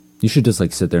You should just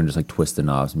like sit there and just like twist the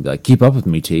knobs and be like, keep up with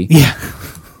me, T. Yeah.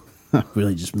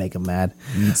 Really just make them mad.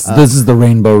 This is the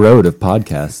Rainbow Road of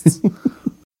podcasts.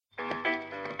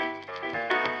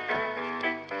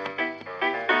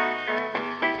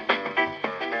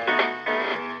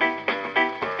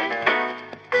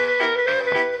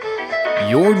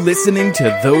 You're listening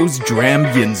to Those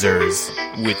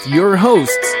Dramyinzers with your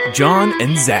hosts, John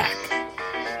and Zach.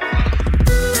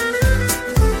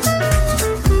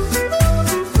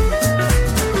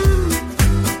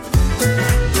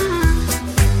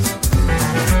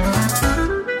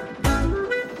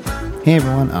 Hey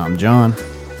everyone, I'm John.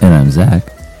 And I'm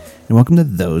Zach. And welcome to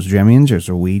Those Dramyinzers,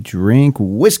 where we drink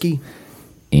whiskey.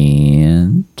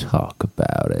 And talk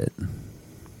about it.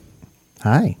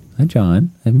 Hi. Hi,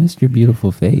 John. I missed your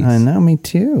beautiful face. I know, me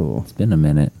too. It's been a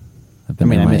minute. I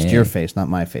missed your face, not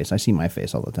my face. I see my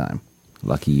face all the time.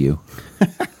 Lucky you.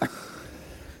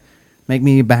 Make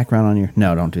me a background on your...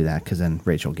 No, don't do that, because then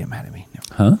Rachel will get mad at me. No.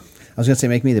 Huh? I was going to say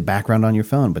make me the background on your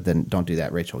phone, but then don't do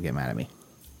that. Rachel will get mad at me.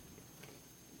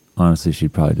 Honestly,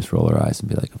 she'd probably just roll her eyes and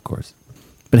be like, of course.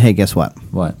 But hey, guess what?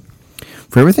 What?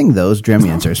 For everything Those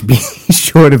Dramyinzers, be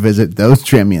sure to visit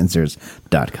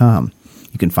thosedramyinzers.com.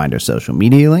 You can find our social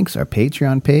media links, our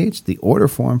Patreon page, the order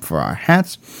form for our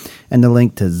hats, and the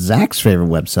link to Zach's favorite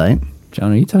website.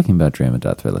 John, are you talking about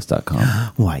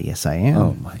drama.threadless.com? Why, yes, I am.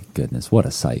 Oh, my goodness. What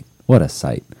a site. What a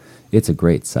site. It's a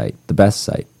great site. The best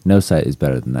site. No site is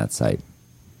better than that site.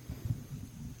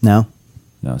 No?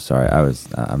 No, sorry.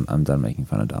 I'm done making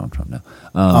fun of Donald Trump now.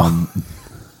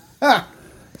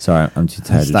 Sorry, I'm too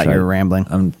tired to try. I thought you were rambling.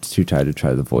 I'm too tired to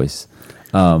try the voice.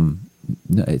 No,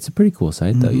 it's a pretty cool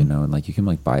site, though, you know, and like you can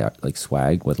like buy like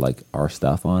swag with like our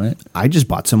stuff on it. I just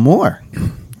bought some more.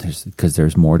 Because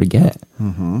there's more to get.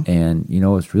 Mm-hmm. And you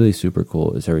know what's really super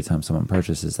cool is every time someone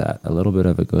purchases that, a little bit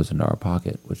of it goes into our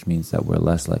pocket, which means that we're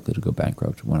less likely to go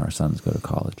bankrupt when our sons go to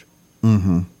college.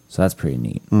 Mm-hmm. So that's pretty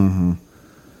neat. Mm-hmm.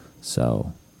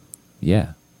 So,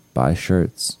 yeah, buy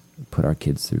shirts, put our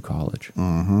kids through college.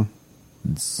 Mm-hmm.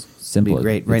 It's simple. Be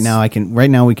great. Right now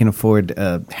we can afford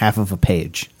half of a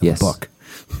page of a book.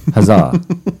 Huzzah!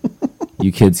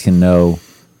 You kids can know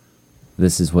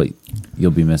this is what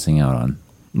you'll be missing out on.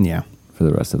 Yeah. For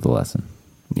the rest of the lesson.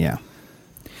 Yeah.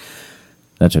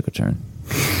 That took a turn.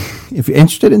 If you're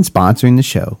interested in sponsoring the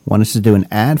show, want us to do an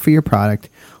ad for your product,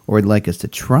 or would like us to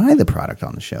try the product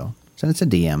on the show, send us a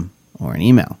DM or an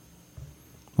email.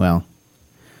 Well,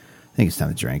 I think it's time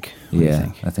to drink. What do you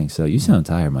think? I think so. You sound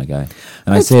tired, my guy.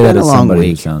 And It's I say that been as a long somebody who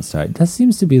week. sounds tired. That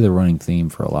seems to be the running theme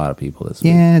for a lot of people this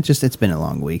week. Yeah, it's been a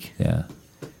long week. Yeah.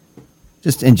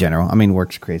 Just in general. I mean,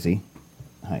 work's crazy.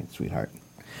 Hi, sweetheart.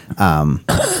 My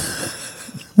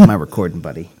recording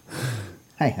buddy.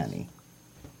 Hi, honey.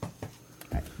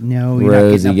 No, you're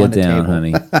Rosie, not get getting up down, on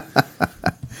the table. honey.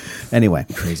 Anyway.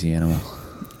 Crazy animal.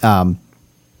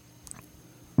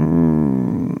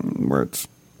 Words.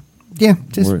 Yeah,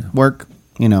 just work,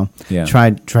 you know. Yeah.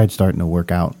 Tried starting to work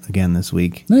out again this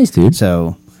week. Nice, dude.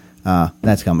 So,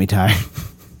 that's got me tired.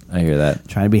 I hear that.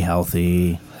 Trying to be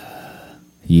healthy.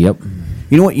 Yep.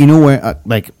 You know what? You know where,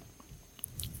 like,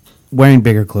 wearing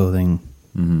bigger clothing,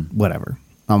 whatever.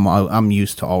 I'm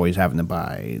used to always having to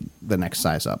buy the next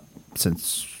size up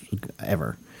since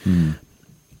ever.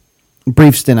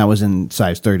 Brief stint, I was in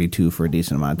size 32 for a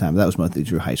decent amount of time. That was mostly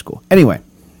through high school. Anyway,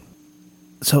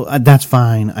 so that's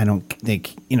fine. I don't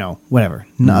think, you know, whatever.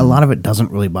 No, a lot of it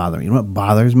doesn't really bother me. You know what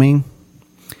bothers me?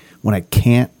 When I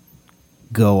can't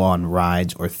go on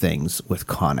rides or things with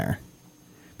Connor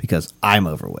because I'm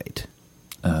overweight.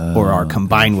 Or our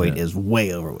combined weight is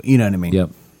way overweight. You know what I mean?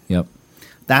 Yep.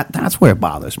 That's where it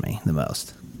bothers me the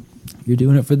most. You're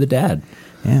doing it for the dad.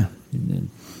 Yeah.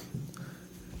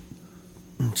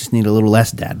 Just need a little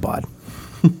less dad bod.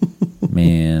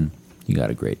 Man, you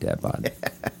got a great dad bod.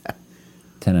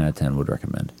 10 out of 10 would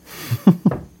recommend.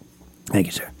 Thank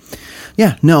you, sir.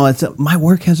 Yeah, no, it's my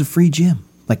work has a free gym,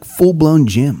 like full-blown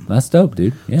gym. That's dope,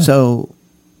 dude. Yeah. So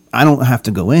I don't have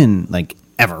to go in, like,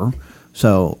 ever.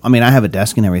 So, I mean, I have a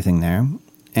desk and everything there,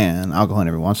 and I'll go in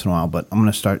every once in a while, but I'm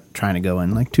going to start trying to go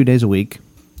in, like, 2 days a week.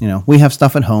 You know, we have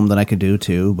stuff at home that I could do,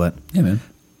 too, but yeah, man.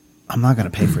 I'm not going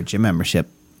to pay for a gym membership.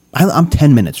 I'm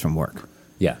 10 minutes from work.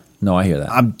 Yeah. No, I hear that.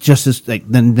 I'm just as, like,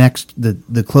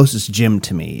 the closest gym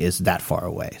to me is that far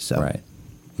away. So, right.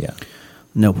 Yeah.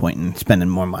 No point in spending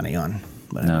more money on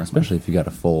whatever. No, especially if you got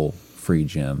a full free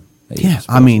gym. Yeah,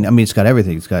 I mean, it's got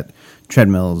everything. It's got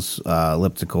treadmills,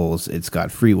 ellipticals. It's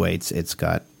got free weights. It's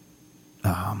got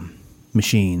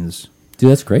machines.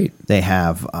 Dude, that's great. They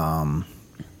have the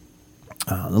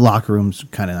locker room's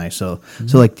kind of nice. So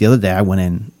like the other day, I went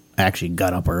in. I actually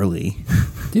got up early,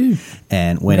 dude,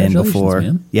 and went in before.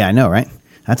 Man. Yeah, I know, right?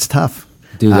 That's tough.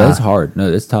 Dude, that's hard.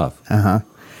 No, it's tough.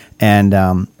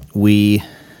 And we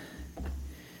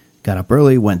got up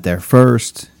early, went there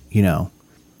first,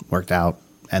 worked out,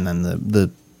 and then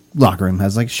the locker room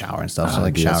has like a shower and stuff. So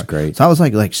like dude, shower. that's great. So I was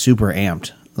like super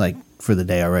amped like for the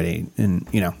day already, and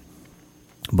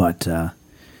but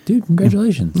Dude,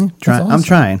 congratulations. That's I'm awesome.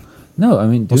 trying. No, I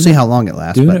mean, We'll see how long it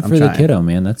lasts. Doing but it I'm for the trying. kiddo,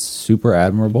 man. That's super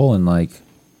admirable, and like,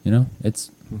 it's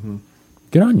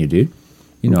good on you, dude.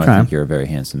 I Okay. think you're a very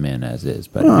handsome man as is,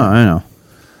 but Oh, I know.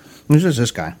 It's just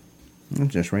this guy.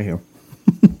 It's just right here.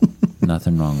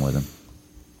 nothing wrong with him.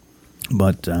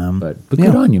 But But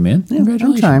good on you, man. Yeah, I'm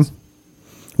Congratulations. trying.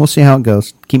 We'll see how it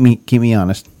goes. Keep me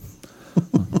honest.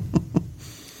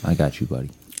 I got you, buddy.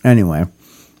 Anyway,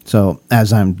 so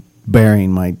as I'm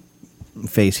burying my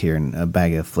face here in a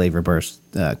bag of Flavor Burst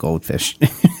goldfish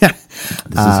This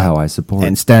is how I support.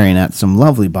 and staring at some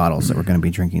lovely bottles that we're going to be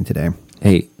drinking today.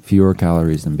 Hey, fewer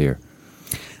calories than beer.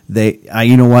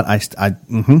 You know what? That's how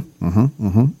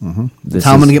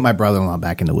I'm going to get my brother-in-law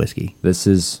back into whiskey. This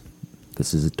is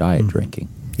a diet drinking.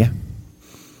 Yeah.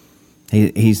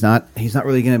 He's not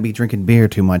really going to be drinking beer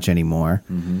too much anymore,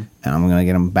 and I'm going to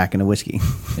get him back into whiskey.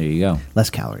 There you go. Less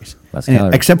calories. Less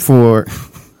calories. Except for,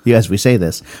 as we say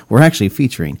this, we're actually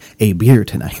featuring a beer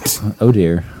tonight. Oh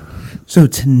dear. So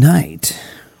tonight,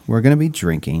 we're going to be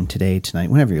drinking, tonight,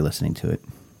 whenever you're listening to it,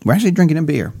 we're actually drinking a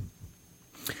beer.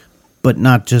 But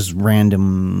not just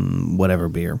random whatever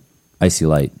beer. Icy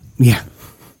Light. Yeah.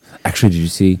 Actually, did you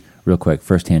see, real quick,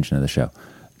 first tangent of the show,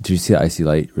 did you see Icy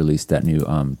Light released that new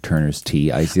Turner's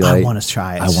Tea Icy Light? I want to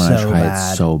try it. I want to so try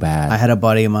bad. it so bad. I had a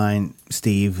buddy of mine,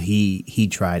 Steve. He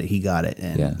tried it. He got it,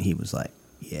 and Yeah. he was like,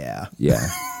 "Yeah, Yeah.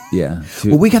 Yeah.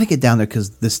 Well, we got to get down there because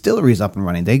the distillery's up and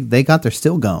running. They got their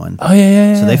still going. Oh,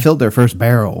 yeah. So they filled their first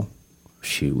barrel.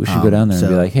 Shoot, we should go down there and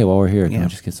be so- like, hey, while we're here, can yeah. we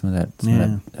just get some of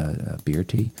that beer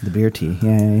tea? The beer tea.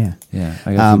 Yeah. Yeah,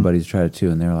 I got some buddies tried it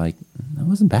too, and they were like, that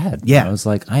wasn't bad. Yeah. I was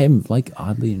like, I am like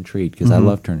oddly intrigued because I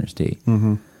love Turner's Tea.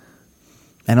 And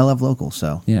I love local,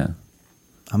 so Yeah,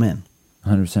 I'm in.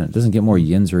 100%. It doesn't get more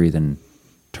yinzery than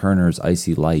Turner's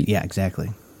Icy Light. Yeah, exactly.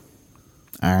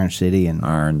 Iron City and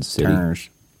Iron City. Turner's.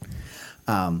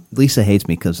 Lisa hates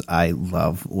me because I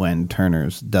love when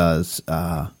Turner's does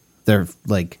their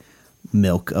like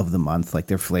milk of the month, like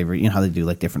their flavor. You know how they do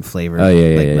like different flavors, Oh,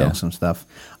 yeah, like yeah. milks and stuff.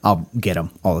 I'll get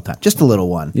them all the time, just a little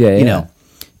one, Yeah, you yeah. know,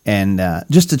 and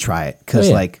just to try it because, Oh,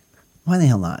 yeah. like, why the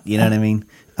hell not? You know what I mean?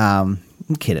 I'm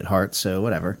a kid at heart, so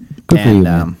whatever. Good for you, And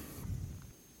man.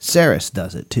 Saris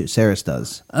does it too. Saris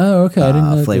does Oh, okay. I didn't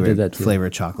know they did that too.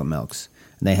 flavored chocolate milks.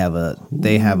 And they have a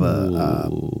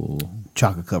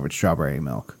chocolate covered strawberry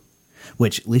milk,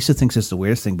 which Lisa thinks is the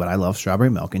weirdest thing, but I love strawberry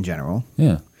milk in general.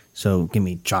 Yeah. So give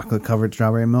me chocolate covered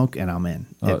strawberry milk, and I'm in.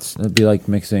 It'd be like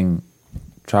mixing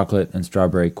chocolate and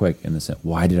strawberry quick in the same.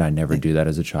 Why did I never do that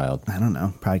as a child? I don't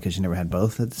know, probably because you never had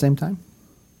both at the same time.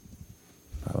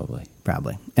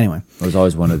 Probably. Anyway, It was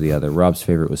always one or the other. Rob's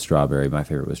favorite was strawberry. My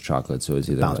favorite was chocolate. So it was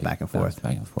either Bounce like back and forth.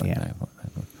 Back and forth. Yeah. Back and forth. Back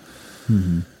and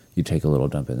forth. You take a little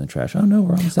dump in the trash. Oh no,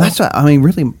 we're almost that's out. what I mean.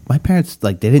 Really, my parents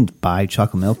they didn't buy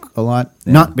chocolate milk a lot,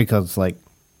 Yeah. not because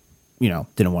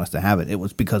didn't want us to have it. It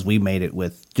was because we made it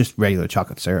with just regular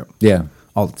chocolate syrup Yeah.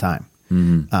 all the time.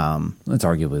 That's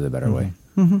arguably the better way.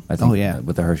 I think Oh, yeah.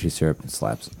 with the Hershey syrup, it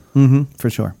slaps. For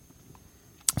sure.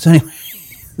 So anyway,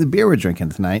 the beer we're drinking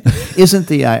tonight isn't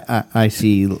the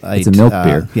icy light. It's a milk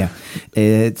beer. Yeah,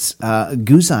 it's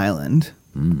Goose Island,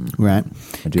 right?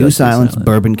 I do like Goose Goose Island's Island.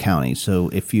 Bourbon County. So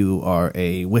if you are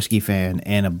a whiskey fan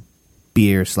and a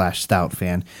beer/stout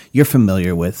fan, you're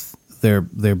familiar with their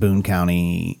Boone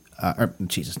County. Not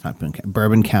Boone County,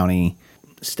 Bourbon County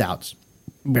stouts,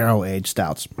 barrel aged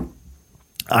stouts.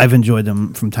 I've enjoyed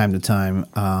them from time to time.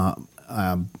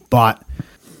 Bought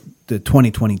the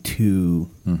 2022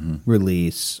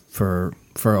 release for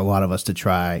a lot of us to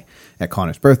try at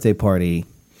Connor's birthday party,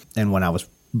 and when I was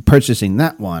purchasing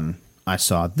that one, I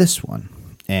saw this one,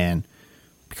 and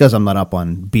because I'm not up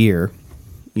on beer,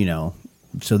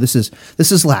 so this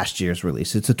is last year's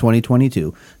release. It's a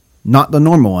 2022, not the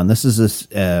normal one. This is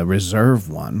a reserve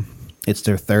one. It's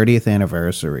their 30th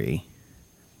anniversary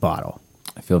bottle.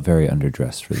 I feel very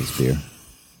underdressed for this beer.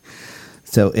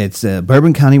 So it's a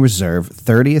Bourbon County Reserve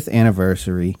 30th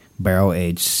anniversary barrel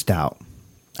aged stout.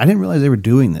 I didn't realize they were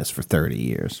doing this for 30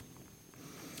 years.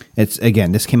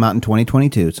 This came out in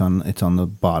 2022. It's on the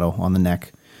bottle on the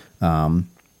neck.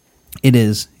 It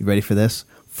is, you ready for this?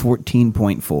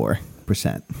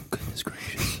 14.4%. Goodness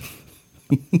gracious.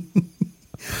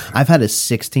 I've had a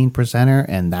 16%er,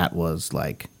 and that was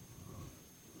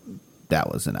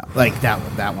enough. Like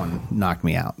that one knocked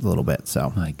me out a little bit.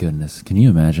 So My goodness. Can you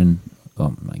imagine?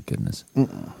 Oh my goodness.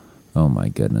 Oh my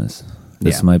goodness.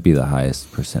 This Yeah. might be the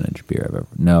highest percentage beer I've ever.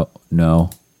 No.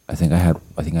 I think I had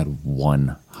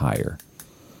one higher.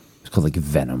 It's called like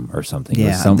Venom or something.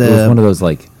 Yeah, it was one of those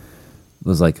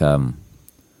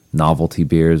novelty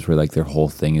beers where like their whole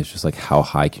thing is just like how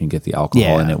high can you get the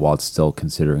alcohol in it while it's still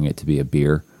considering it to be a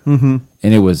beer. Mm-hmm.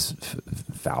 And it was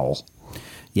foul.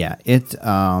 Yeah,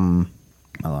 I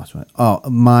lost one. Oh,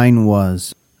 mine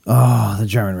was the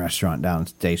German restaurant down at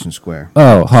Station Square.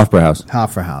 Oh, Hofbrauhaus.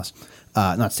 Hofbrauhaus.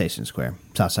 Not Station Square.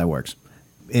 Southside Works.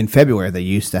 In February, they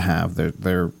used to have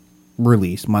their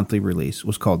monthly release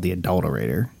was called The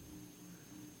Adulterator.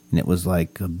 And it was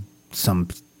like some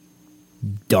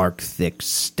dark, thick,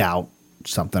 stout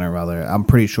something or other. I'm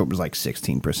pretty sure it was like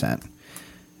 16%.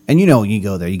 And you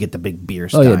go there, you get the big beer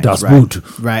steins. Oh, yeah, Das right?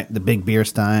 Boot. Right, the big beer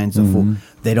steins.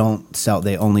 They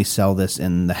only sell this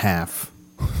in the half,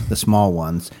 the small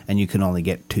ones, and you can only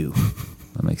get 2.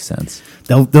 That makes sense.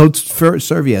 They'll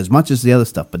serve you as much as the other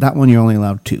stuff, but that one you're only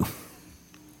allowed 2.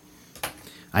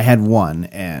 I had one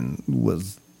and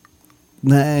was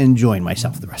enjoying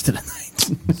myself the rest of the night.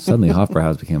 Suddenly,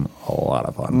 Hofbrauhaus became a lot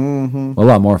of fun. Mm-hmm. A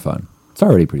lot more fun. It's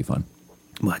already pretty fun.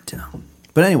 But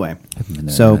anyway, I haven't been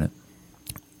there in a minute.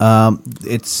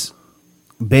 it's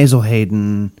Basil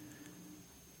Hayden.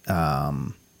 Do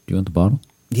you want the bottle?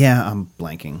 Yeah, I'm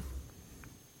blanking.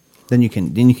 Then you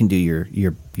can do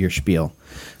your spiel.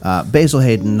 Basil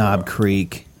Hayden, Knob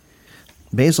Creek.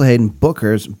 Basil Hayden,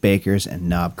 Booker's, Baker's, and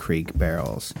Knob Creek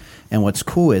barrels. And what's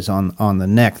cool is on the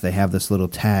neck they have this little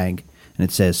tag, and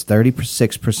it says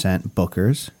 36%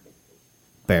 Booker's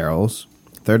barrels,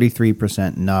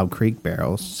 33% Knob Creek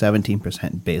barrels,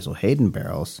 17% Basil Hayden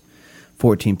barrels,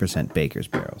 14% Baker's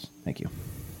barrels. Thank you.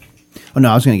 Oh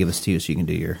no, I was going to give this to you so you can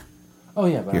do your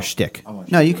your shtick.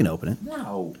 No, you can open it.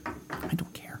 No. I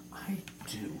don't care. I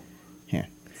do. Here,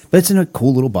 but it's in a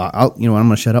cool little box. You know what? I'm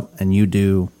going to shut up and you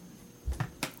do.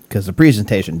 Because the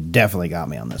presentation definitely got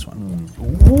me on this one.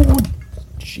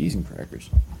 Cheese and crackers.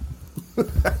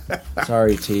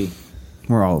 Sorry, T.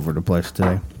 We're all over the place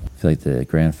today. I feel like the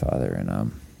grandfather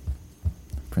in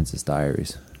Princess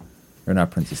Diaries. Or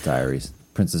not Princess Diaries.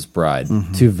 Princess Bride.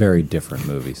 Mm-hmm. 2 very different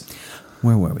movies.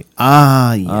 Where were we?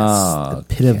 Ah, yes. Oh, the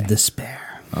Pit of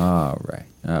Despair. All right.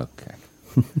 Okay.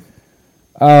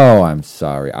 Oh, I'm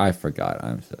sorry. I forgot.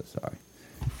 I'm so sorry.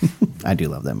 I do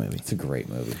love that movie. It's a great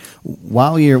movie.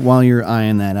 While you're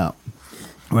eyeing that up,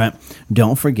 right?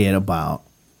 Don't forget about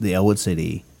the Elwood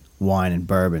City Wine and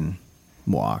Bourbon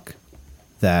Walk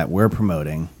that we're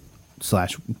promoting /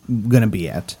 going to be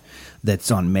at.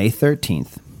 That's on May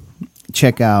 13th.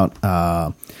 Check out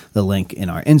the link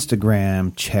in our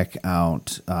Instagram. Check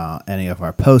out any of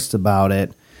our posts about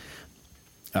it.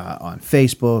 On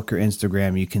Facebook or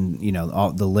Instagram, you can,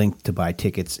 the link to buy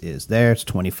tickets is there. It's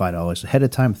 $25 ahead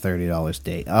of time, $30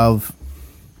 day of.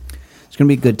 It's going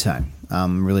to be a good time.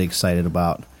 I'm really excited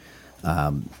about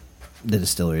the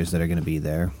distilleries that are going to be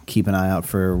there. Keep an eye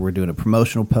out we're doing a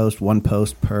promotional post, 1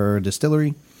 post per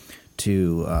distillery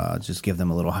to just give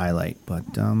them a little highlight. But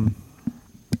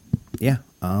yeah,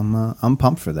 I'm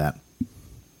pumped for that.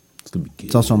 It's going to be good.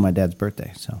 It's also my dad's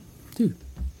birthday, so. Dude.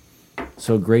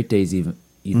 So great days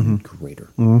even greater.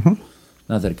 Mm-hmm.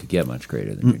 Not that it could get much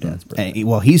greater than your dad's birthday.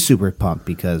 Well, he's super pumped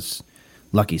because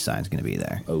Lucky Sign's going to be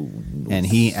there. Oh, nice. And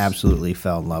he absolutely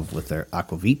fell in love with their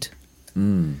aquavit.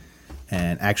 And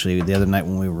actually, the other night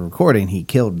when we were recording, he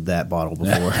killed that bottle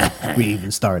before we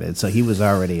even started. So he was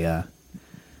already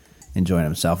enjoying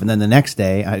himself. And then the next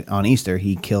day, on Easter,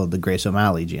 he killed the Grace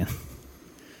O'Malley gin.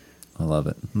 I love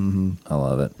it. Mm-hmm. I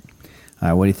love it. All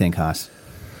right, what do you think, Haas?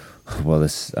 Well, I'm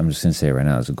just going to say it right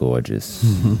now, it's gorgeous.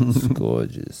 It's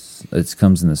gorgeous. It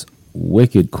comes in this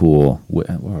wicked cool,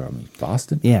 where are we,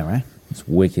 Boston? Yeah, right? It's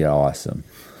wicked awesome.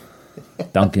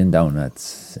 Dunkin'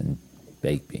 Donuts and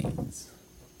baked beans.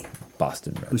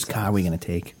 Boston Red Whose car are we going to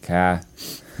take? Car.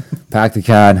 Pack the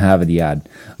car and have it yad.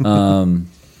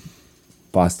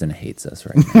 Boston hates us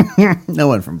right now. No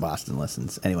one from Boston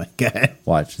listens. Anyway, go ahead.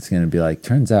 Watch, it's going to be like,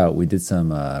 turns out we did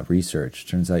some research.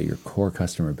 Turns out your core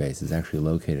customer base is actually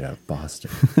located out of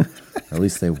Boston. Or at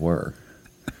least they were.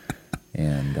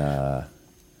 And,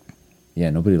 yeah,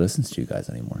 nobody listens to you guys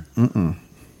anymore. Mm-mm.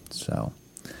 So,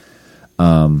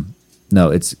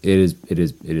 no, it is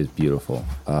beautiful.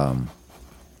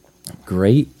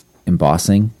 Great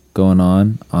embossing going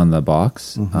on the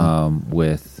box,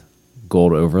 with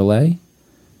gold overlay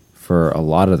for a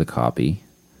lot of the copy.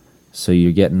 So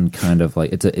you're getting kind of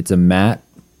like it's a matte.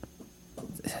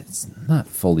 It's not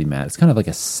fully matte. It's kind of like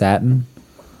a satin,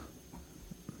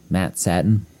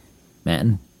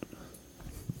 matin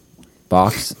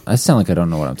box. I sound like I don't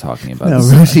know what I'm talking about. No,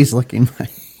 Rosie's looking.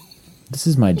 This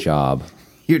is my job.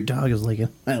 Your dog is licking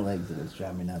my legs and it's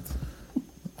driving me nuts.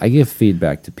 I give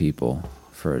feedback to people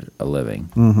for a living,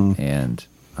 and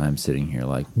I'm sitting here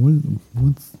like,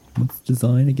 what's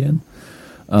design again?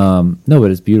 No,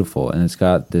 but it's beautiful, and it's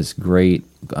got this great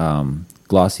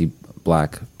glossy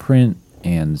black print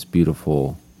and this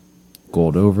beautiful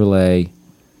gold overlay.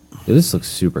 Yeah, this looks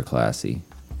super classy,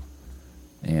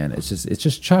 and it's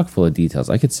just chock full of details.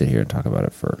 I could sit here and talk about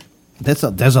it for. There's a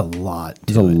lot.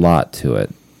 There's a lot to it.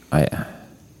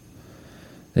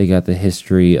 They got the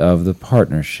history of the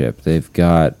partnership. They've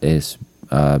got this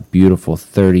beautiful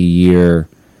 30-year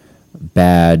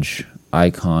badge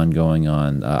icon going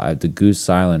on. The Goose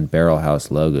Island Barrel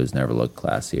House logos never looked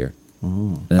classier.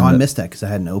 I missed that because I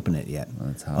hadn't opened it yet.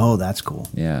 That's cool.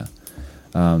 Yeah.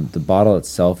 The bottle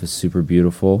itself is super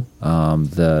beautiful.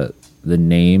 The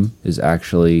name is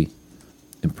actually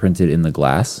imprinted in the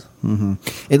glass. Mm-hmm.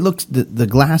 It looks the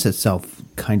glass itself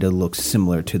kind of looks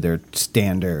similar to their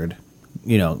standard,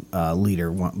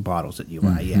 liter bottles that you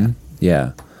buy. Yeah,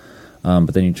 yeah.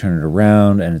 But then you turn it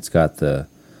around, and it's got the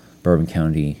Bourbon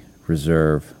County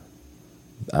Reserve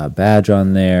badge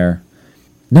on there.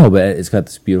 No, but it's got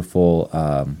this beautiful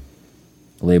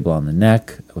label on the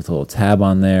neck with a little tab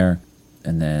on there,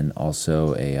 and then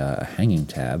also a hanging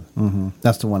tab. Mm-hmm.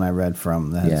 That's the one I read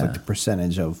from. That's like the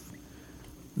percentage of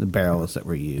the barrels that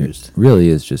were used. It really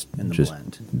is just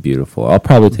blend. Beautiful. I'll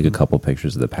probably take a couple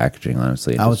pictures of the packaging,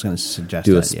 honestly. I was going to suggest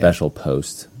do a special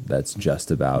post that's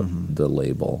just about the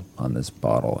label on this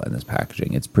bottle and this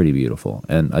packaging. It's pretty beautiful.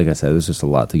 And like I said, there's just a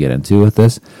lot to get into with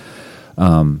this.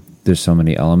 There's so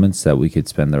many elements that we could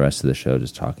spend the rest of the show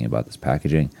just talking about this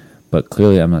packaging. But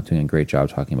clearly I'm not doing a great job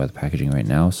talking about the packaging right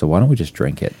now, so why don't we just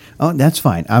drink it? Oh, that's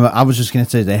fine. I was just going to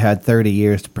say they had 30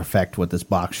 years to perfect what this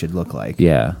box should look like.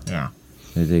 Yeah.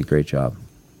 They did a great job.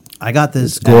 I got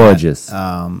this. It's gorgeous.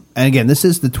 And again, this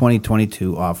is the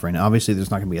 2022 offering. Obviously,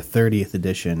 there's not going to be a 30th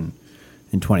edition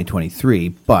in 2023,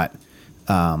 but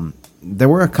there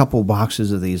were a couple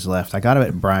boxes of these left. I got it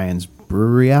at Brian's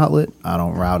Brewery Outlet out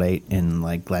on Route 8 in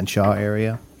like Glenshaw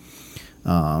area.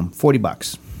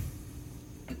 $40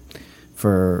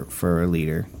 for a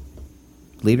liter.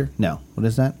 Liter? No. What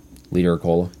is that? Liter of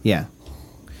cola? Yeah.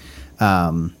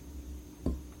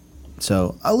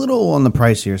 So a little on the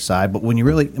pricier side, but when you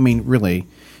really,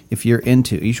 if you're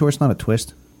into, are you sure it's not a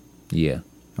twist? Yeah.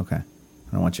 Okay.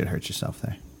 I don't want you to hurt yourself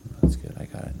there. That's good. I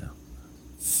got it now.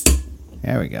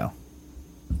 There we go.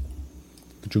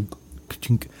 Ka-chunk.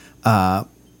 Ka-chunk.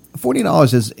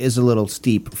 $40 is a little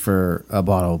steep for a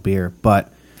bottle of beer,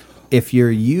 but if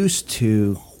you're used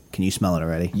to, can you smell it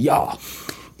already? Yeah.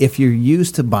 If you're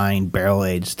used to buying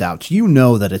barrel-aged stouts, you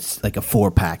know that it's like a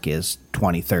 4-pack is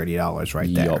 $20, $30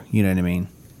 right there. Yep. You know what I mean?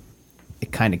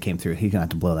 It kind of came through. He's going to have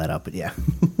to blow that up, but yeah.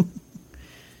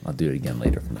 I'll do it again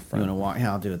later from the front. You want to walk?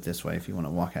 Yeah, I'll do it this way if you want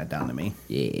to walk that down to me.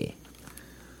 Yeah.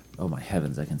 Oh, my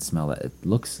heavens. I can smell that. It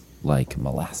looks like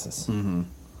molasses. Mm-hmm.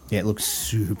 Yeah, it looks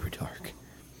super dark.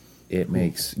 It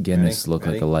makes Guinness look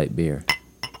like a light beer.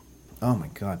 Oh, my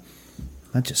God.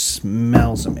 That just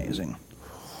smells amazing.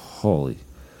 Holy.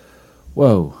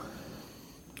 Whoa.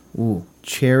 Ooh,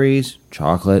 cherries,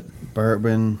 Chocolate.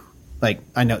 bourbon. Like,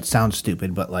 I know it sounds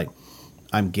stupid, but like,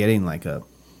 I'm getting like a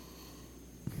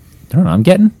I don't know. I'm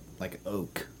getting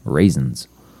oak. raisins.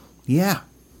 Yeah.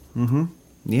 Mm-hmm.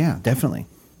 Yeah, definitely.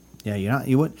 Yeah,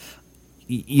 you would,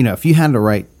 if you had to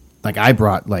write, like I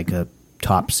brought like a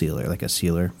top sealer, like a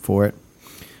sealer for it.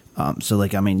 So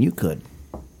like, you could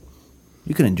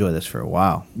enjoy this for a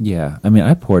while. Yeah. I mean,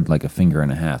 I poured like a finger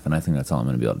and a half, and I think that's all I'm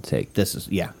going to be able to take. This is,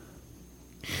 yeah.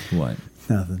 What?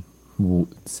 Nothing.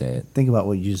 Say it. Think about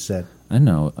what you just said. I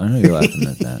know you're laughing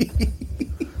at that.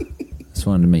 Just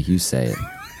wanted to make you say it.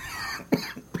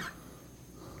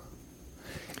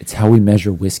 It's how we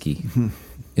measure whiskey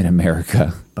in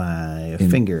America. By a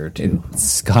finger or two. In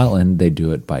Scotland, they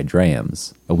do it by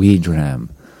drams, a wee dram.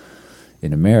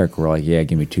 In America, we're like, yeah,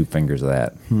 give me 2 fingers of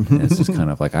that. And it's just kind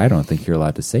of like, I don't think you're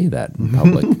allowed to say that in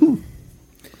public.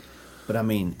 But I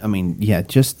mean, yeah,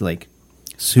 just like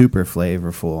super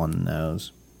flavorful on the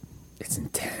nose. It's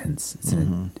intense.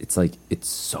 It's like, it's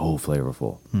so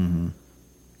flavorful. Mm-hmm.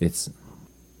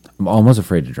 I'm almost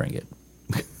afraid to drink it.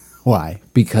 Why?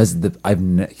 Because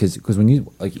because when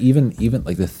you like even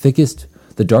like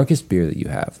the darkest beer that you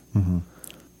have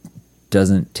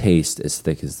doesn't taste as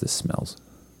thick as this smells.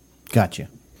 Gotcha.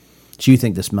 So you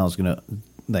think the smell's gonna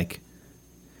like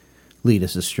lead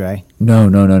us astray?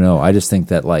 No. I just think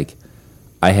that like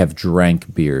I have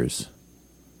drank beers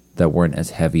that weren't as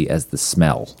heavy as the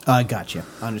smell. I gotcha.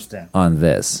 I understand. On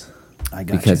this. I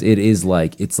gotcha. Because it is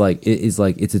like it's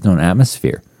its own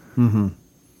atmosphere. Mm-hmm.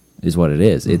 Is what it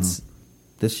is.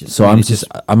 Mm-hmm. This just, So I mean, it's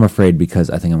I'm afraid because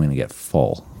I think I'm going to get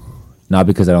full, not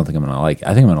because I don't think I'm going to like it.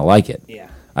 I think I'm going to like it. Yeah.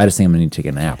 I just think I'm going to need to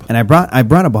take a nap. And I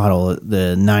brought a bottle of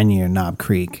the 9-year Knob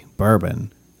Creek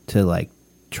bourbon to like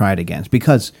try it against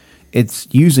because it's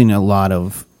using a lot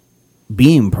of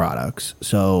Beam products.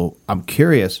 So I'm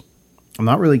curious. I'm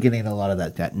not really getting a lot of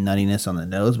that nuttiness on the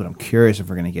nose, but I'm curious if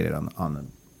we're going to get it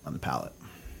on the palate.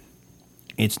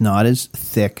 It's not as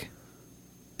thick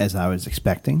as I was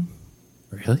expecting.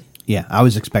 Really? Yeah, I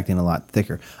was expecting a lot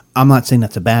thicker. I'm not saying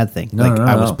that's a bad thing. No,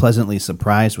 I was no. pleasantly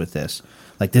surprised with this.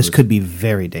 Like this could be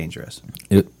very dangerous.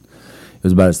 It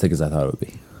was about as thick as I thought it would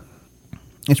be.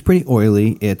 It's pretty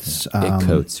oily. It's It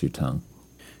coats your tongue.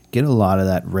 get a lot of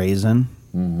that raisin,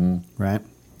 right?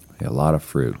 Yeah, a lot of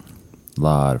fruit.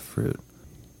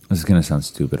 This is gonna sound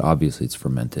stupid. Obviously, it's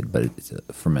fermented, but it's a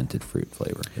fermented fruit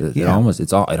flavor. It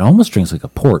almost drinks like a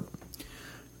port.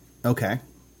 Okay.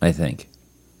 I think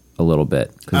a little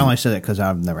bit. I only said that because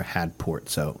I've never had port,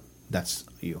 so that's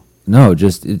you. No,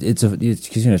 just it's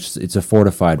a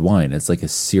fortified wine. It's like a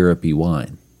syrupy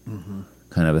wine,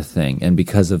 kind of a thing. And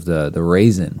because of the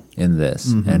raisin in this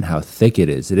and how thick it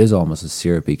is almost a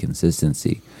syrupy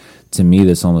consistency. To me,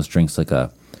 this almost drinks like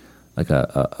a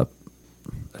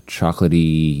chocolatey,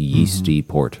 yeasty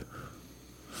port.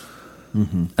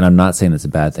 And I'm not saying it's a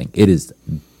bad thing. It is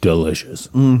delicious.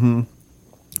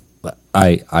 But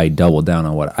I double down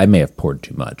on what I may have poured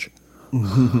too much.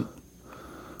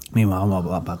 Meanwhile, I'm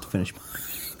about to finish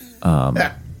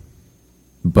mine.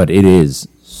 But it is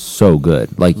so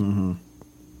good. Like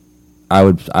I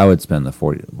would spend the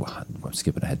 40. I'm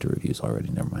skipping ahead to reviews already.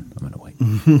 Never mind. I'm gonna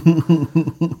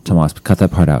wait. Tomas, cut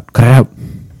that part out. Cut it out.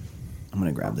 I'm going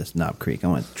to grab this Knob Creek. I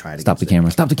want to try it. Stop the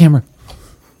camera. Stop the camera.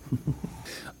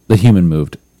 The human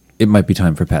moved. It might be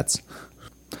time for pets.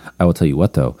 I will tell you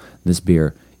what, though. This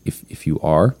beer, if you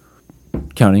are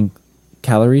counting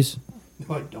calories,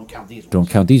 Don't count these ones. don't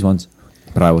count these ones.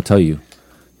 But I will tell you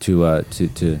to I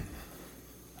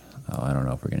don't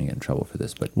know if we're going to get in trouble for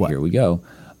this, but What? here we go.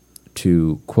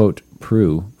 To quote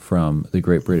Prue from the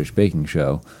Great British Baking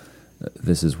Show,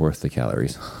 this is worth the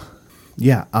calories.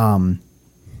 Yeah.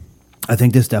 I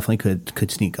think this definitely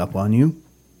could sneak up on you.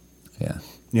 Yeah.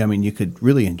 Yeah, I mean, you could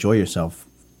really enjoy yourself,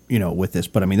 with this.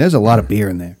 But I mean, there's a lot of beer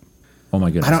in there. Oh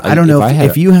my goodness. I don't know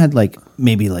if you had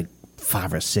maybe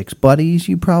 5 or 6 buddies,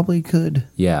 you probably could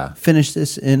Yeah. finish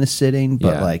this in a sitting. But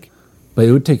Yeah. But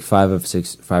it would take 5 or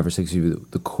 6 of you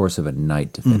the course of a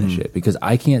night to finish it, because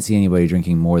I can't see anybody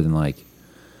drinking more than here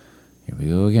we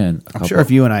go again. I'm sure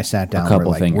if you and I sat down,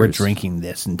 couple we're fingers. drinking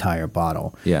this entire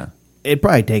bottle. Yeah. It'd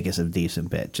probably take us a decent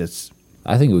bit. Just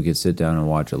I think we could sit down and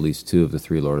watch at least 2 of the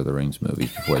 3 Lord of the Rings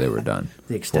movies before they were done.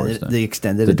 the Before it's done.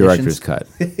 extended The editions. director's cut.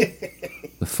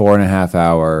 The 4.5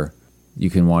 hour, you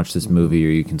can watch this movie or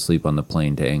you can sleep on the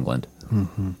plane to England. I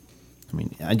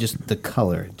mean, the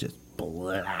color just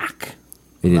black.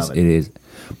 It Love is.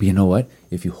 But you know what?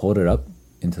 If you hold it up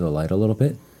into the light a little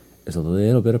bit, there's a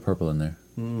little bit of purple in there.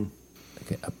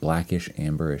 Like a blackish,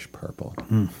 amberish purple.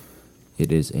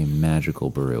 It is a magical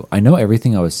brew. I know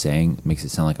everything I was saying makes it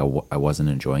sound like I wasn't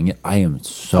enjoying it. I am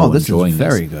so This enjoying is this.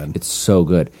 very good. It's so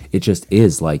good. It just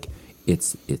is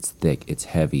it's thick, it's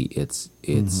heavy, it's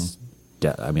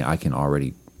I mean, I can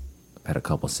already had a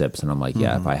couple sips and I'm like,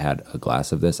 yeah, if I had a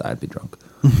glass of this, I'd be drunk.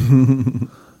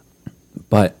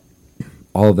 But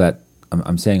all of that,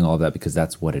 I'm saying all of that because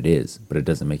that's what it is, but it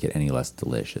doesn't make it any less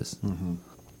delicious. And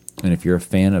if you're a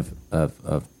fan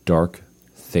of dark,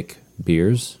 thick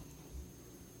beers,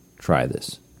 try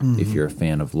this. If you're a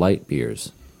fan of light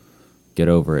beers, get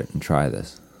over it and try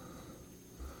this.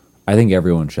 I think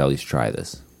everyone should at least try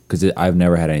this, because I've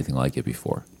never had anything like it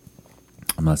before.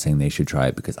 I'm not saying they should try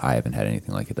it because I haven't had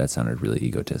anything like it. That sounded really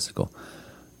egotistical.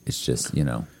 It's just,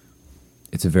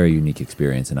 it's a very unique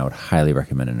experience, and I would highly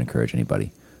recommend and encourage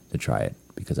anybody to try it,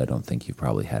 because I don't think you've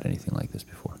probably had anything like this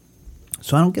before.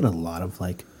 So I don't get a lot of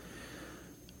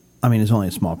I mean, it's only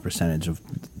a small percentage of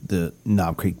the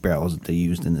Knob Creek barrels that they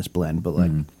used in this blend, but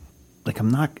I'm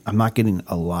not getting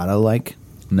a lot of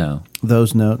No.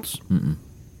 those notes.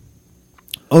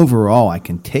 Overall, I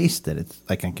can taste that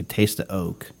I can taste the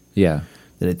oak. Yeah.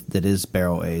 That is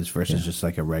barrel aged versus just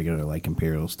a regular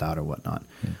imperial stout or whatnot.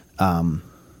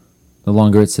 The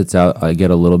longer it sits out, I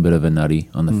get a little bit of a nutty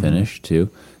on the finish too.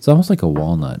 It's almost like a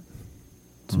walnut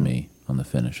to me on the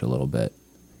finish a little bit.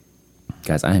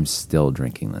 Guys, I am still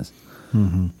drinking this.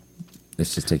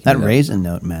 It's just taking That raisin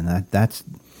note, man. That's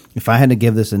if I had to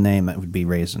give this a name, it would be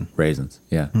raisin. raisins.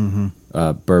 Yeah.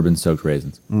 Bourbon soaked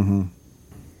raisins.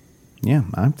 Yeah,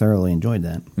 I thoroughly enjoyed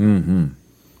that. All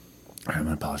right, I'm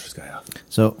gonna polish this guy off.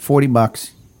 So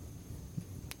 $40.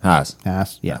 Haas.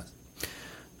 Ass, yeah.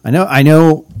 I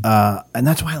know, and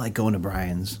that's why I like going to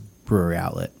Brian's Brewery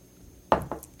Outlet.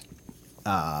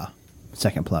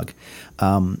 Second plug.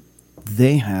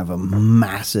 They have a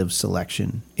massive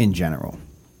selection in general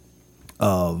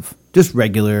of just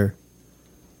regular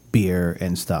beer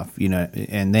and stuff,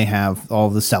 and they have all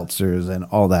the seltzers and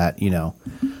all that,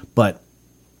 But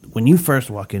when you first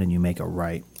walk in and you make a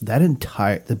right,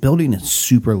 the building is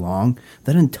super long.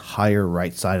 That entire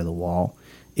right side of the wall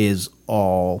is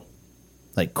all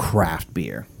like craft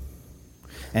beer.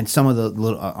 And some of the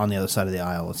little on the other side of the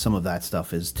aisle, some of that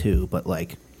stuff is too. But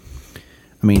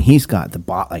he's got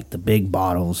the big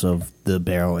bottles of the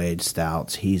barrel aged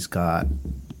stouts. He's got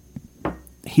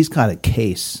a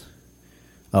case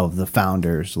of the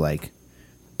Founders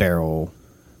barrel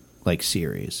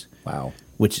series. Wow,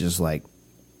 which is a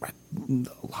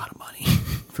lot of money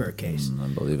for a case. I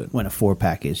believe it. When a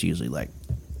 4-pack is usually $20,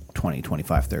 $25,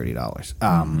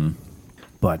 $30.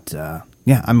 But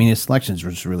his selection is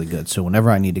just really good. So whenever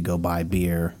I need to go buy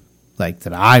beer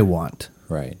that I want,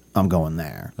 right, I'm going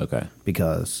there. Okay.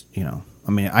 Because,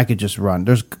 I could just run.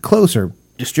 There's closer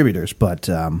distributors, but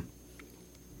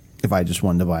if I just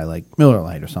wanted to buy Miller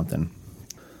Lite or something.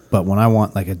 But when I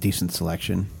want a decent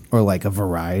selection or a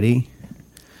variety,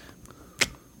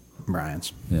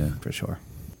 Brian's. Yeah. For sure.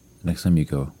 Next time you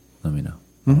go, let me know.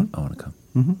 Mm-hmm. I want to come.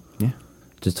 Mm-hmm. Yeah.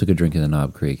 Just took a drink in the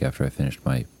Knob Creek after I finished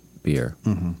my beer.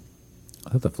 Mm-hmm. I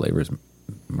thought the flavors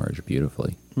merged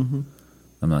beautifully. Mm-hmm.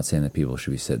 I'm not saying that people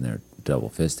should be sitting there double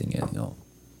fisting it. No,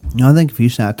 I think if you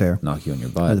sat there, knock you on your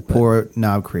butt. with a pour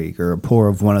Knob Creek or a pour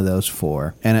of one of those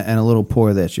four and a little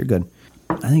pour of this, you're good.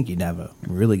 I think you'd have a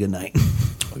really good night.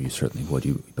 Oh, you certainly would.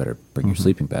 You better bring your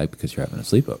sleeping bag because you're having a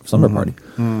slumber party.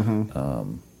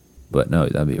 Mm-hmm. But no,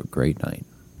 that'd be a great night.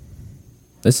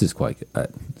 This is quite good. I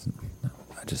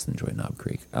just enjoy Knob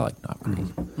Creek. I like Knob Creek.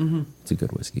 Mm-hmm. It's a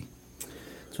good whiskey.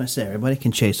 That's what I say. Everybody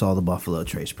can chase all the Buffalo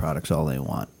Trace products all they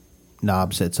want.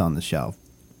 Knob sits on the shelf.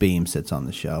 Beam sits on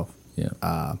the shelf.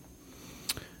 Yeah.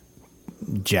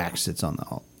 Jack sits on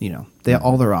the,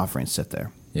 all their offerings sit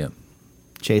there. Yeah.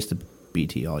 Chase the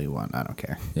BT all you want. I don't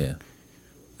care. Yeah.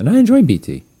 And I enjoy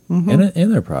BT and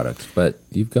their products, but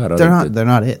you've got other. They're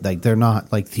not it. They're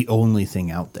not the only thing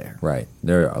out there. Right.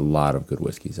 There are a lot of good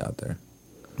whiskeys out there.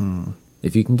 Mm.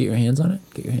 If you can get your hands on it,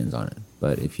 get your hands on it.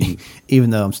 But if you,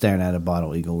 even though I'm staring at a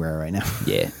bottle Eagle Rare right now.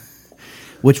 Yeah.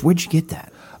 Where'd you get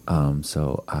that?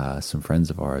 So some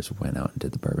friends of ours went out and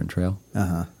did the Bourbon Trail.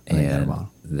 Uh-huh. And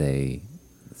they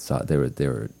saw there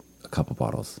were a couple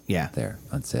bottles there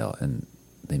on sale, and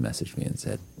they messaged me and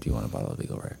said, "Do you want a bottle of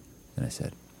Eagle Rare?" And I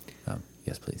said,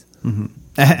 "Yes, please." Mm-hmm.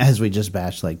 As we just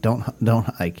bashed, don't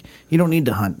you don't need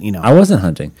to hunt. I wasn't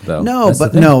hunting though. No,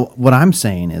 but no. What I'm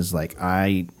saying is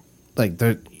I'm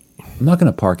not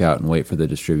going to park out and wait for the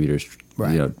distributor's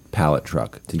pallet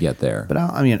truck to get there. But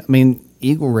I mean,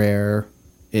 Eagle Rare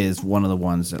is one of the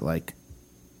ones that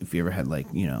if you ever had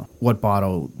what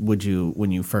bottle would you,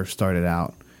 when you first started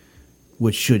out,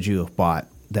 which should you have bought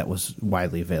that was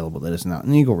widely available that is not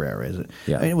an Eagle Rare, is it?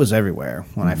 Yeah. It was everywhere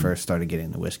when I first started getting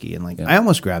into whiskey, and I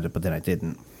almost grabbed it, but then I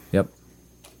didn't. Yep.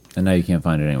 And now you can't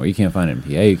find it anywhere. You can't find it in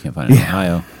PA. You can't find it in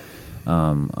Ohio.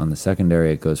 On the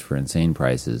secondary, it goes for insane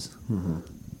prices. Mm-hmm.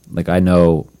 I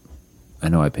know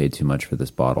I paid too much for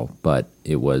this bottle, but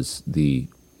it was the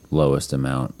lowest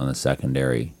amount on the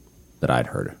secondary that I'd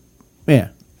heard. Yeah.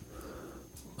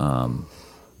 And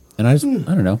I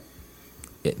don't know.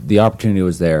 The opportunity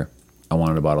was there. I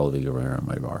wanted a bottle of Eagle Rare on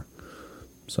my bar.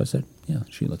 So I said, yeah,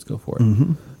 let's go for it.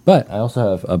 Mm-hmm. But I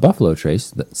also have a Buffalo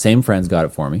Trace. The same friends got it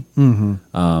for me,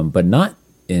 but not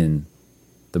in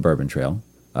the Bourbon Trail.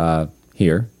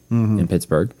 Here in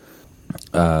Pittsburgh,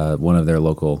 one of their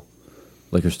local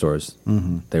liquor stores.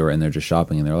 Mm-hmm. They were in there just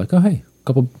shopping, and they were like, "Oh, hey,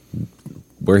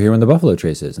 we're here when the Buffalo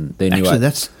Trace is," and they knew. Actually,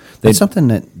 that's something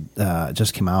that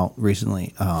just came out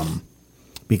recently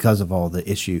because of all the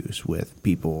issues with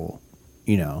people,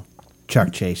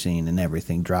 chuck chasing and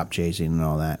everything, drop chasing and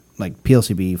all that.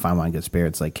 PLCB, Fine Wine Good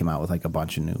Spirits, came out with a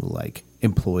bunch of new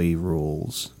employee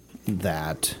rules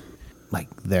that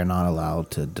they're not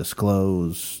allowed to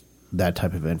disclose that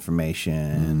type of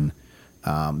information.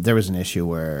 There was an issue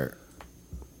where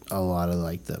a lot of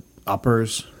the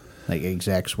uppers,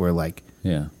 execs, were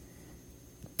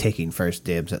taking first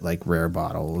dibs at rare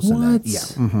bottles. What? And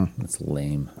that, That's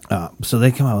lame. So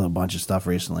they come out with a bunch of stuff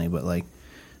recently, but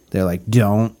they're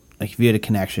don't, if you had a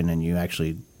connection and you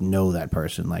actually know that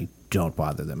person, don't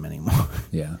bother them anymore.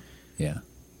 Yeah.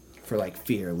 For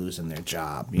fear of losing their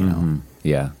job, you know.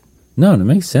 Yeah. No, it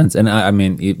makes sense. And I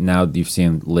mean, now you've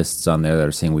seen lists on there that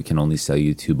are saying we can only sell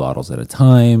you 2 bottles at a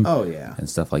time. Oh, yeah. And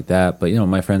stuff like that. But,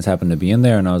 my friends happened to be in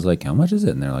there and I was like, how much is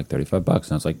it? And they're like $35.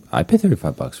 And I was like, I pay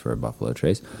 $35 for a Buffalo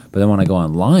Trace. But then when I go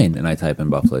online and I type in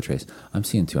Buffalo Trace, I'm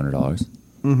seeing $200,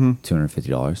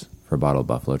 $250 for a bottle of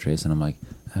Buffalo Trace. And I'm like,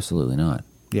 absolutely not.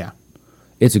 Yeah.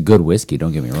 It's a good whiskey,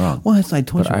 don't get me wrong. Well, it's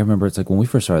like But I remember it's like when we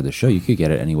first started the show, you could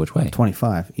get it any which way.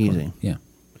 25, easy. Yeah.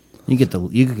 You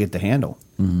could get the handle.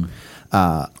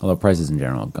 Although prices in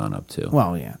general have gone up too.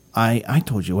 Well, yeah. I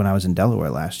told you when I was in Delaware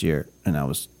last year and I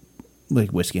was like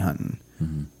whiskey hunting.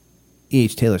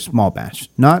 E.H. Taylor small batch,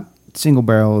 not single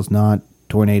barrels, not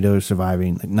tornadoes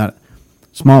surviving, like not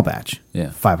small batch. Yeah.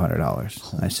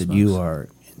 $500. I said, smokes. you are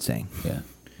insane. Yeah.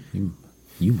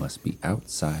 You must be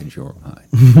outside your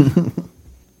mind.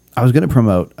 I was going to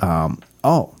promote.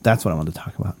 That's what I wanted to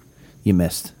talk about. You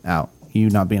missed out. You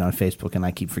not being on Facebook, and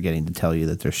I keep forgetting to tell you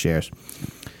that their shares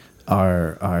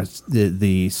are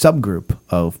the subgroup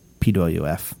of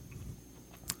PWF,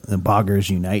 the Boggers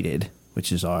United,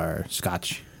 which is our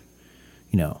Scotch,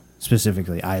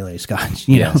 specifically Islay Scotch.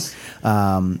 Yes.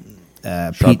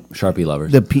 Sharpie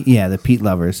lovers. The peat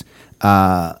lovers.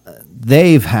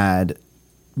 They've had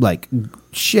like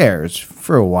shares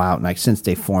for a while, like since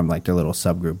they formed like their little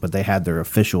subgroup, but they had their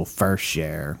official first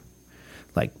share,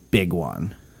 like big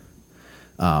one,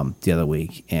 the other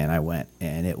week, and I went,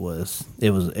 and it was a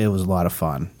lot of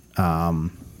fun.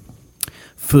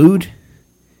 Food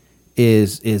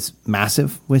is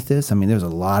massive with this. I mean, there's a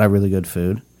lot of really good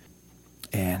food,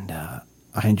 and I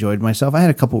enjoyed myself. I had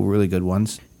a couple really good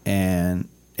ones, and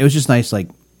it was just nice. Like,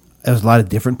 there was a lot of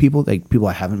different people, like people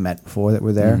I haven't met before that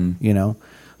were there.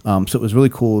 So it was really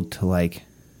cool to like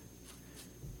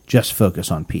just focus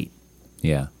on Pete.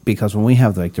 Yeah. Because when we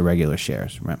have like the regular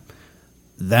shares, right,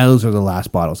 those are the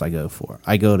last bottles I go for.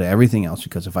 I go to everything else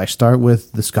because if I start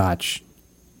with the Scotch,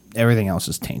 everything else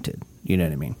is tainted. You know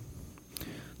what I mean?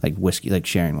 Like whiskey, like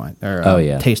sharing wine or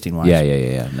tasting wine.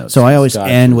 Yeah. No, so I always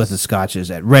end with the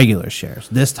Scotches at regular shares.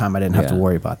 This time I didn't have to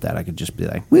worry about that. I could just be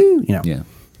like, woo, Yeah.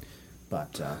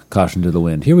 But caution to the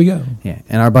wind. Here we go. Yeah,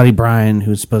 and our buddy Brian,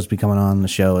 who's supposed to be coming on the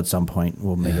show at some point,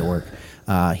 will make it work.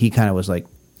 He kind of was like,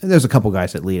 there's a couple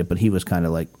guys that lead it, but he was kind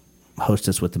of like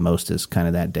hostess with the mostest kind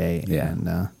of that day. Yeah.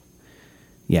 And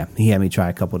he had me try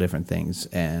a couple different things,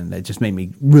 and it just made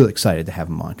me really excited to have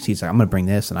him on. Because he's like, I'm going to bring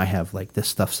this, and I have like this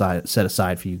stuff set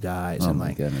aside for you guys. Oh, and my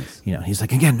like, goodness. he's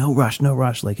like, again, no rush.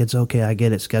 Like, it's okay. I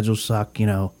get it. Schedules suck, He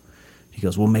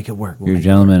goes, we'll make it work. You're a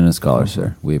gentleman and a scholar,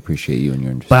 sir. We appreciate you and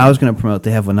your interest. But I was going to promote.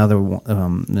 They have another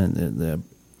one,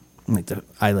 the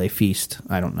Islay Feast.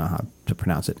 I don't know how to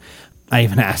pronounce it. I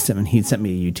even asked him, and he sent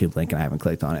me a YouTube link, and I haven't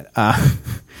clicked on it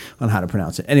on how to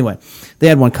pronounce it. Anyway, they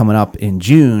had one coming up in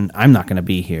June. I'm not going to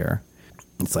be here.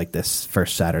 It's like this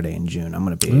first Saturday in June. I'm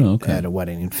going to be at a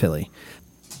wedding in Philly,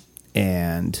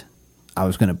 and I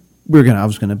was going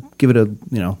to give it a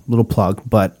little plug,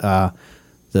 but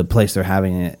the place they're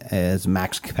having it has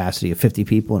max capacity of 50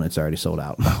 people, and it's already sold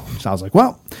out. So I was like,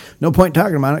 well, no point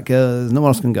talking about it because no one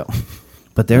else can go.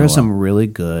 But there are some really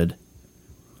good.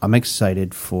 I'm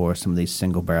excited for some of these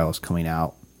single barrels coming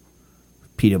out,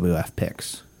 PWF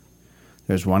picks.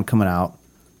 There's one coming out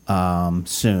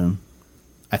soon,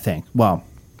 I think. Well,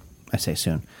 I say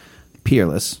soon.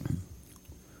 Peerless.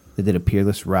 They did a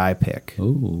Peerless rye pick.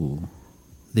 Ooh.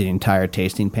 The entire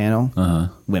tasting panel,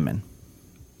 women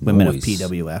of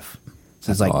PWF.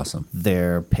 So That's like awesome.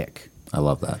 Their pick. I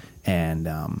love that. And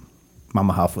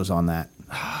Mama Huff was on that.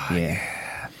 Yeah.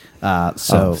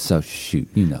 So shoot,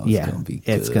 it's gonna be good.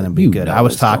 It's gonna be good. I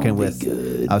was talking with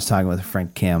a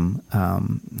friend Kim,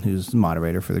 who's the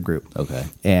moderator for the group. Okay.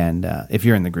 And if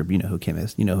you're in the group, you know who Kim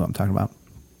is. You know who I'm talking about.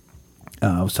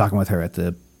 I was talking with her at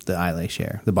the Islay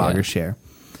share, the Boggers share,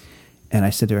 and I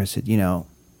said to her,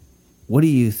 what do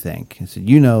you think? I said,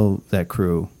 that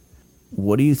crew.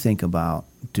 What do you think about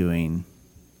doing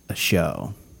a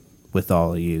show with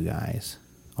all of you guys,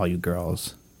 all you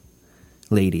girls,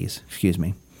 ladies, excuse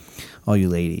me, all you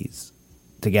ladies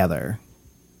together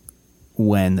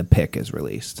when the pick is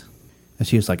released? And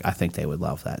she was like, I think they would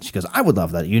love that. She goes, I would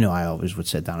love that. I always would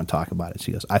sit down and talk about it.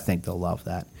 She goes, I think they'll love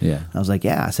that. Yeah. And I was like,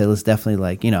 yeah. I said, let's definitely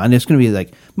and it's going to be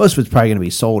like, most of it's probably going to be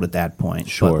sold at that point.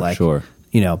 Sure, but sure.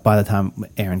 By the time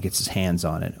Aaron gets his hands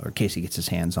on it, or Casey gets his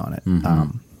hands on it,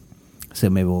 so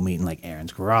maybe we'll meet in like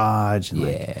Aaron's garage and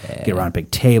get around a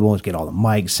big table, get all the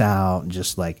mics out, and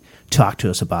just like talk to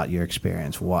us about your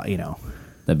experience.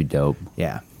 That'd be dope.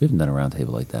 Yeah, we haven't done a round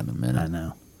table like that in a minute. I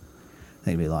know. I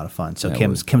think it'd be a lot of fun. So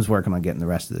Kim's working on getting the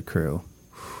rest of the crew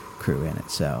in it.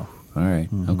 So all right,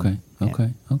 okay.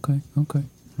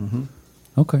 Mm-hmm.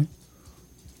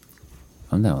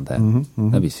 I'm down with that.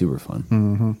 That'd be super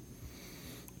fun.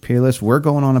 Peerless, we're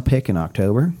going on a pick in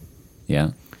October.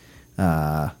 Yeah.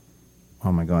 Oh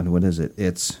my God, what is it?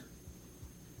 It's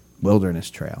Wilderness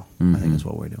Trail. I think is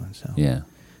what we're doing. So Yeah.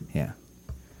 yeah.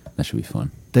 That should be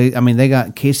fun. They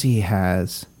got Casey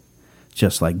has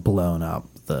just like blown up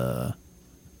the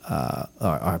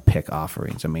our pick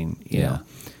offerings. I mean, you know,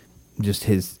 just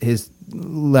his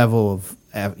level of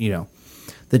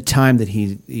the time that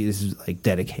he is like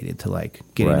dedicated to like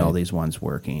getting all these ones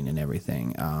working and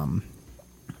everything. I'm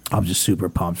just super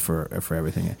pumped for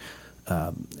everything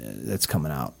that's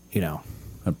coming out. You know,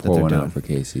 I'd pour one out for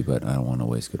Casey, but I don't want to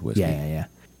waste good whiskey. Yeah.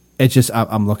 It's just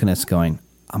I'm looking at this going,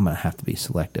 I'm gonna have to be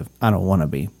selective. I don't want to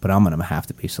be, but I'm gonna have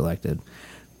to be selected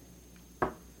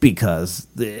because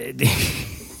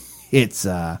it's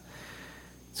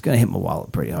gonna hit my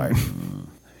wallet pretty hard.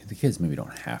 The kids maybe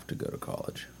don't have to go to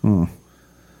college.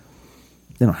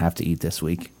 They don't have to eat this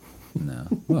week. No.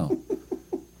 Well,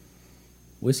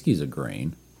 whiskey's a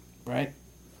grain. Right.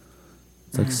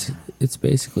 It's like it's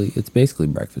basically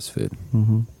breakfast food.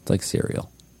 It's like cereal.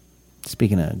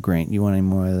 Speaking of grain, you want any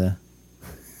more of the?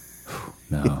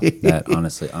 No, that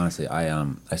honestly,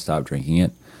 I stopped drinking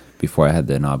it before I had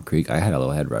the Knob Creek. I had a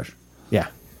little head rush. Yeah.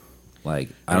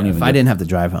 Like If I didn't have to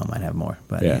drive home, I'd have more.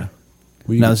 But yeah.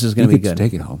 Well, no, this is going to be good.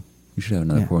 Take it home. You should have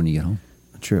another pour when you get home.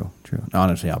 True.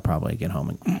 Honestly, I'll probably get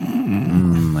home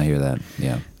and. I hear that.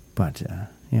 Yeah. But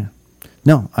yeah,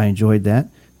 no, I enjoyed that.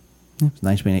 It's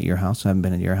nice being at your house. I haven't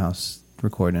been at your house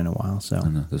recording in a while, so. I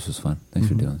know, this was fun. Thanks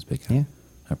for doing this, Big Guy. Yeah.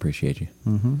 I appreciate you.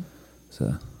 It's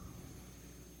a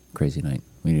crazy night.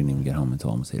 We didn't even get home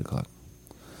until almost 8 o'clock.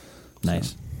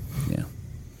 Nice. So, yeah.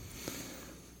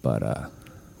 But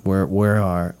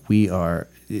we are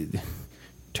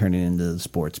turning into the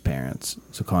sports parents.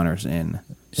 So Connor's in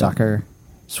soccer,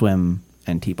 swim,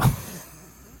 and t-ball.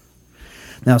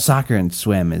 Now soccer and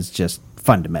swim is just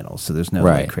fundamentals, so there's no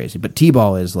like crazy. But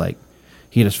t-ball is like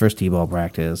he had his first t-ball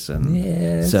practice,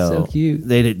 and so cute.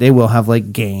 They will have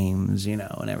like games,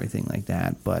 and everything like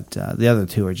that. But the other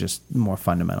two are just more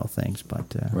fundamental things.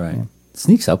 But It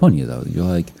sneaks up on you though. You're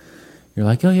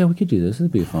like, oh yeah, we could do this.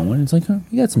 It'd be a fun one. It's like, oh,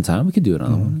 we got some time. We could do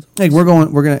another one. Like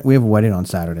we have a wedding on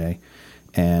Saturday,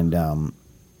 and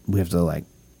we have to like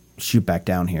shoot back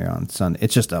down here on Sunday.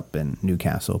 It's just up in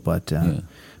Newcastle, but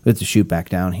we have to shoot back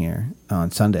down here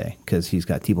on Sunday because he's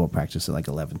got t-ball practice at like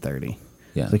 11:30.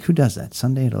 Yeah, it's like who does that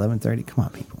Sunday at 11:30? Come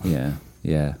on, people. Yeah.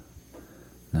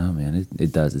 No, man,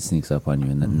 it does. It sneaks up on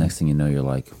you, and the next thing you know, you're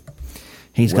like,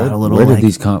 he's got a little. Where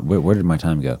did where did my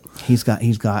time go? He's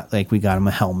got like we got him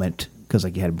a helmet because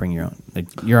like you had to bring your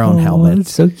own helmet.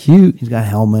 It's so cute. He's got a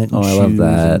helmet. And I love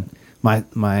that.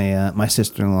 My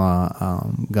sister-in-law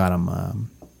got him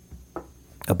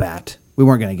a bat. We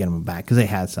weren't going to get him a bat because they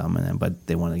had some, but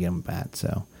they wanted to get him a bat,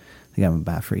 so they got him a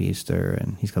bat for Easter,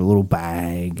 and he's got a little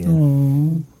bag.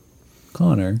 And,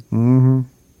 Connor,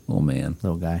 little man,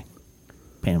 little guy,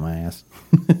 pain in my ass.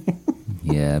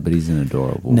 Yeah, but he's an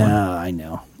adorable one. No, I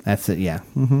know. That's it. Yeah,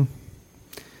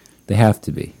 they have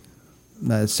to be.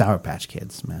 Sour Patch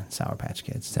Kids, man. Sour Patch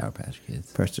Kids. Sour Patch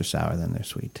Kids. First they're sour, then they're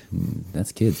sweet.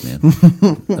 That's kids, man.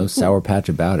 No sour patch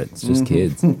about it. It's just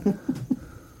kids.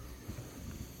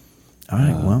 All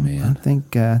right, well, man. I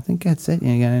think that's it.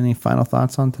 You got any final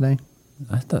thoughts on today?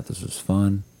 I thought this was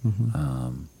fun.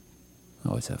 I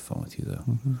always have fun with you, though.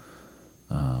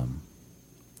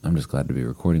 I'm just glad to be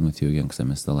recording with you again because I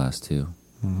missed the last two.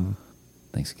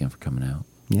 Thanks again for coming out.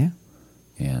 Yeah.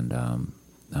 And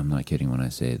I'm not kidding when I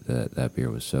say that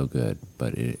beer was so good,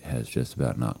 but it has just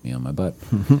about knocked me on my butt.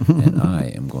 And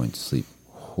I am going to sleep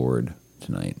hard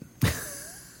tonight.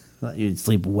 Thought you'd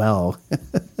sleep well.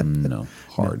 No,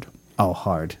 hard. Oh,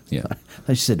 hard. Yeah. I thought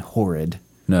you said horrid.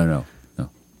 No.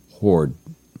 Horde.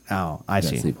 Oh, I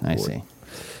see. See.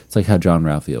 It's like how John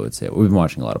Ralphio would say it. We've been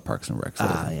watching a lot of Parks and Rec.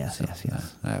 Yes.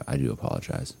 I do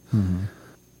apologize.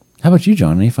 How about you,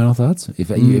 John? Any final thoughts?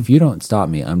 If you don't stop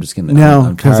me, I'm just gonna.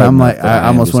 No, because I'm like I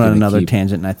almost went on another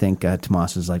tangent, and I think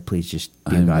Tomas is like, please just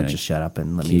just shut up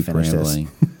and let me finish rambling.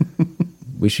 This.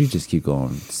 We should just keep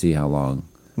going, see how long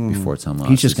before it's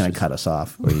unlocked. He's just going to cut us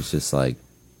off. Or he's just like,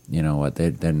 you know what?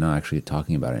 They're not actually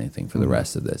talking about anything for the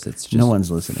rest of this. It's just no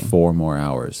one's listening. 4 more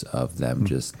hours of them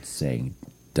just saying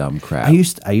dumb crap.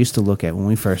 I used to look at when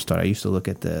we first started. I used to look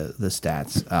at the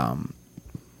stats.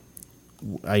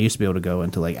 I used to be able to go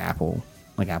into like Apple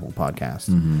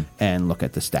Podcasts and look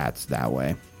at the stats that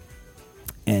way.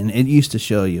 And it used to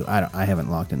show you. I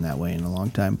haven't logged in that way in a long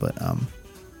time, but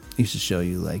it used to show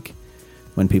you like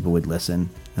when people would listen,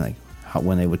 like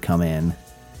when they would come in,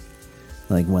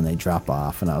 like when they drop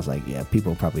off. And I was like, yeah,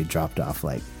 people probably dropped off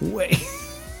like way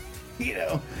You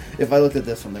know, if I looked at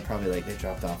this one, they're probably like they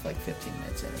dropped off like 15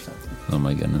 minutes in or something. Oh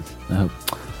my goodness. I hope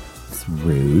it's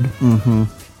rude.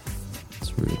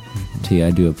 It's rude. T, I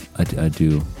do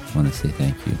want to say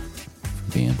thank you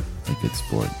for being a good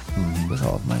sport with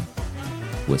all of my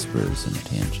whispers and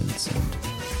tangents, and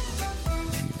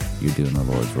you're doing the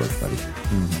Lord's work, buddy.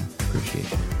 Appreciate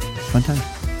you. Fun time.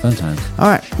 Fun times. All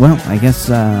right. Well, I guess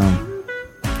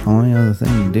only other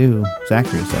thing to do,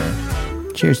 Zachary's there.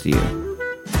 Cheers to you.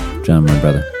 John, my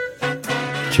brother.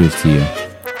 Cheers to you.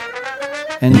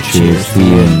 And cheers to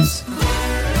you.